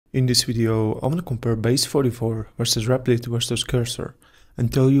In this video, I'm going to compare Base44 versus Replit versus Cursor and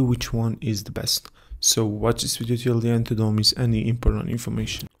tell you which one is the best. So watch this video till the end to don't miss any important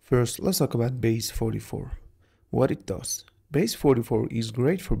information. First, let's talk about Base44. What it does. Base44 is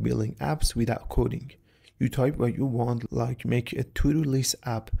great for building apps without coding. You type what you want, like make a to-do list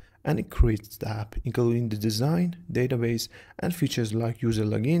app, and it creates the app, including the design, database, and features like user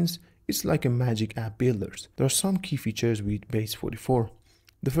logins. It's like a magic app builder. There are some key features with Base44.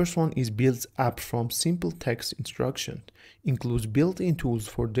 The first one is builds app from simple text instruction, includes built-in tools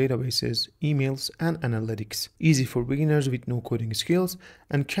for databases, emails, and analytics, easy for beginners with no coding skills,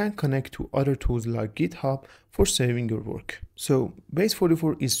 and can connect to other tools like GitHub for saving your work. So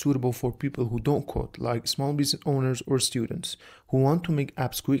Base44 is suitable for people who don't code, like small business owners or students who want to make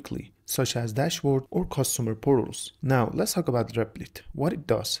apps quickly, such as dashboard or customer portals. Now let's talk about Replit. What it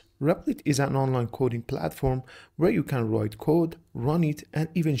does. Replit is an online coding platform where you can write code, run it, and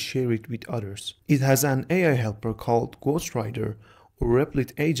even share it with others. It has an AI helper called Ghostwriter or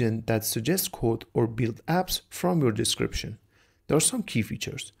Replit agent that suggests code or build apps from your description. There are some key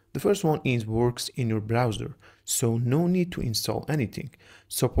features. The first one is works in your browser, so no need to install anything.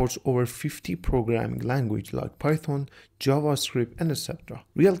 Supports over 50 programming languages like Python, JavaScript, and etc.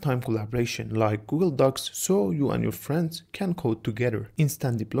 Real-time collaboration like Google Docs, so you and your friends can code together.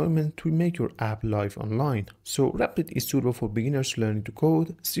 Instant deployment to make your app live online. So Replit is suitable for beginners learning to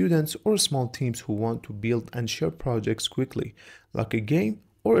code, students, or small teams who want to build and share projects quickly, like a game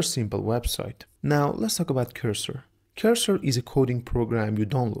or a simple website. Now let's talk about Cursor. Cursor is a coding program you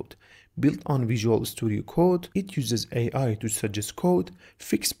download. Built on Visual Studio Code, it uses AI to suggest code,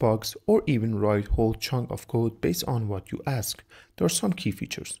 fix bugs, or even write whole chunk of code based on what you ask. There are some key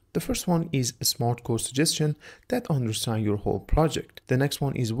features. The first one is a smart code suggestion that understands your whole project. The next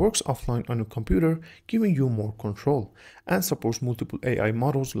one is works offline on your computer, giving you more control, and supports multiple AI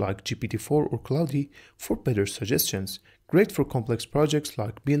models like GPT-4 or Cloudy for better suggestions. Great for complex projects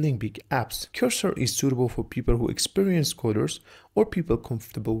like building big apps. Cursor is suitable for people who experience coders or people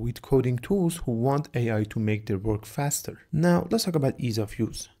comfortable with coding tools who want AI to make their work faster. Now let's talk about ease of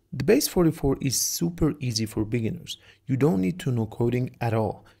use. The Base44 is super easy for beginners. You don't need to know coding at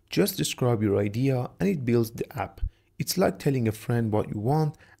all. Just describe your idea and it builds the app. It's like telling a friend what you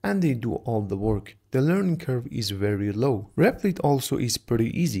want and they do all the work. The learning curve is very low. Replit also is pretty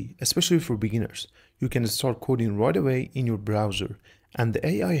easy, especially for beginners. You can start coding right away in your browser, and the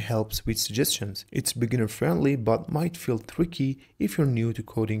AI helps with suggestions. It's beginner friendly but might feel tricky if you're new to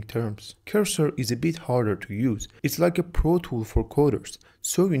coding terms. Cursor is a bit harder to use. It's like a pro tool for coders,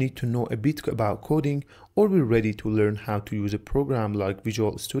 so you need to know a bit about coding or be ready to learn how to use a program like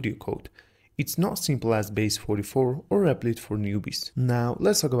Visual Studio Code. It's not simple as Base44 or Replit for newbies. Now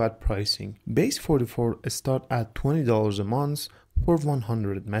let's talk about pricing. Base44 starts at $20 a month for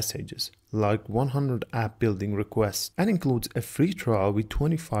 100 messages, like 100 app building requests, and includes a free trial with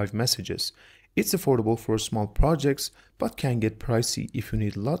 25 messages. It's affordable for small projects, but can get pricey if you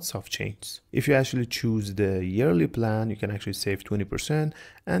need lots of changes. If you actually choose the yearly plan, you can actually save 20%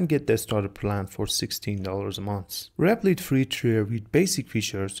 and get the starter plan for $16 a month. Replit free tier with basic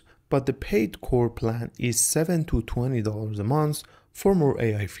features, but the paid core plan is $7 to $20 a month for more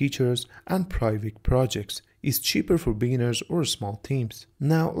AI features and private projects. It's cheaper for beginners or small teams.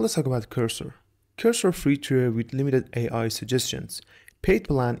 Now let's talk about Cursor. Cursor free tier with limited AI suggestions. Paid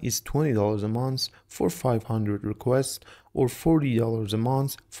plan is $20 a month for 500 requests or $40 a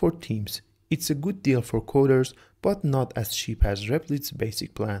month for teams. It's a good deal for coders, but not as cheap as Replit's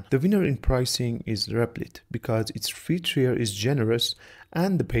basic plan. The winner in pricing is Replit because its free tier is generous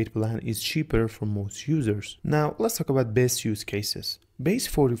and the paid plan is cheaper for most users. Now let's talk about best use cases.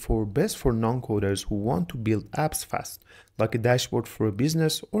 Base44 best for non-coders who want to build apps fast, like a dashboard for a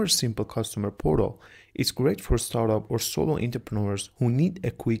business or a simple customer portal. It's great for startup or solo entrepreneurs who need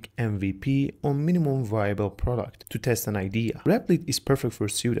a quick MVP or minimum viable product to test an idea. Replit is perfect for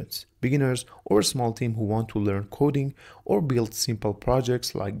students, beginners, or a small team who want to learn coding or build simple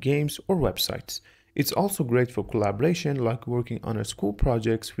projects like games or websites. It's also great for collaboration like working on a school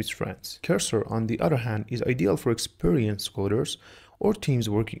projects with friends. Cursor, on the other hand, is ideal for experienced coders or teams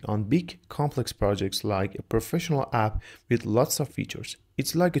working on big, complex projects like a professional app with lots of features.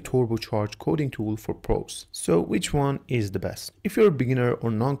 It's like a turbocharged coding tool for pros. So which one is the best? If you're a beginner or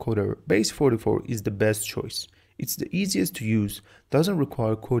non-coder, Base44 is the best choice. It's the easiest to use, doesn't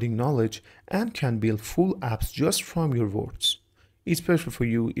require coding knowledge, and can build full apps just from your words. It's perfect for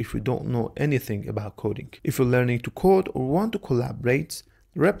you if you don't know anything about coding. If you're learning to code or want to collaborate,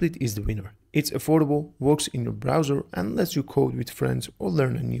 Replit is the winner. It's affordable, works in your browser, and lets you code with friends or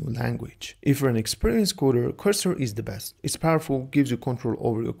learn a new language. If you're an experienced coder, Cursor is the best. It's powerful, gives you control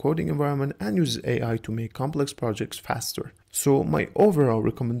over your coding environment, and uses AI to make complex projects faster. So my overall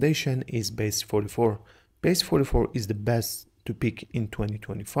recommendation is Base44. Base44 is the best to pick in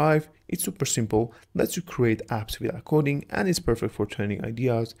 2025. It's super simple, lets you create apps without coding, and is perfect for turning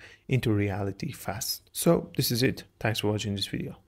ideas into reality fast. So this is it. Thanks for watching this video.